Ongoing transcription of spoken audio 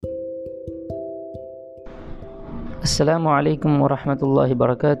Assalamu alaikum wa rahmatullahi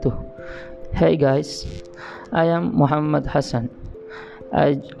barakatuh. Hey guys, I am Muhammad Hassan.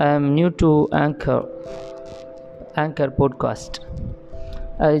 I am new to Anchor podcast.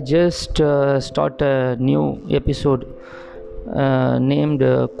 I just start a new episode named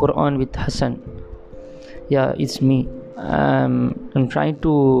Quran with Hassan. Yeah, it's me. I'm trying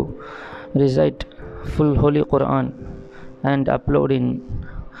to recite full Holy Quran and upload in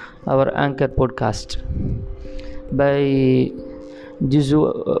our Anchor podcast by each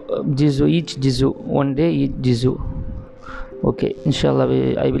jizu, one day each jizu. Okay, inshallah,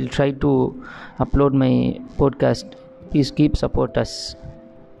 I will try to upload my podcast. Please keep support us.